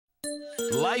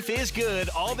Life is good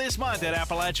all this month at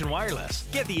Appalachian Wireless.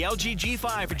 Get the LG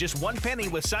G5 for just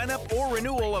 $1 with sign-up or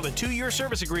renewal of a 2-year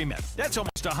service agreement. That's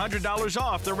almost $100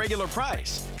 off the regular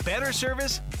price. Better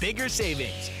service, bigger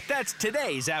savings. That's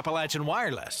today's Appalachian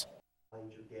Wireless.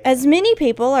 As many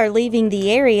people are leaving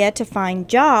the area to find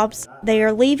jobs, they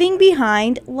are leaving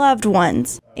behind loved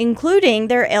ones, including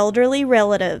their elderly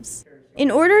relatives. In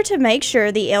order to make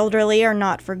sure the elderly are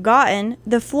not forgotten,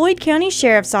 the Floyd County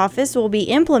Sheriff's Office will be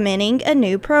implementing a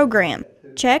new program,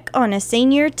 Check on a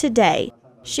Senior Today.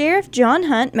 Sheriff John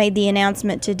Hunt made the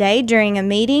announcement today during a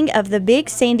meeting of the Big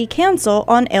Sandy Council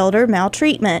on Elder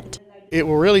Maltreatment. It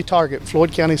will really target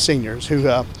Floyd County seniors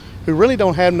who really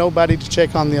don't have nobody to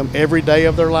check on them every day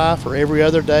of their life or every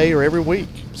other day or every week.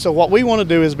 So what we want to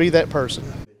do is be that person.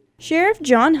 Sheriff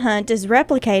John Hunt is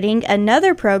replicating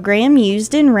another program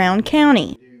used in Round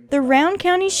County. The Round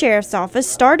County Sheriff's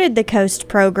Office started the COAST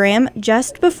program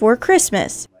just before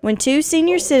Christmas, when 2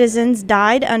 senior citizens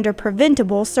died under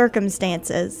preventable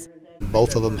circumstances.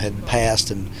 Both of them had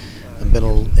passed and been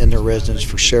in their residence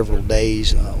for several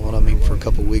days, for a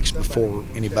couple of weeks before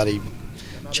anybody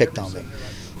checked on them.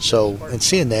 So, in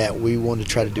seeing that, we wanted to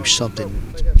try to do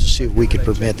something to see if we could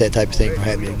prevent that type of thing from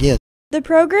happening again. The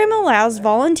program allows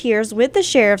volunteers with the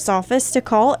Sheriff's Office to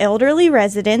call elderly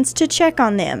residents to check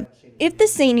on them. If the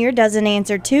senior doesn't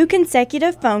answer 2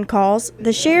 consecutive phone calls,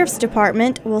 the Sheriff's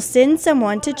Department will send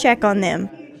someone to check on them.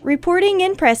 Reporting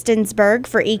in Prestonsburg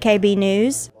for EKB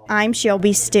News, I'm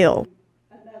Shelby Still.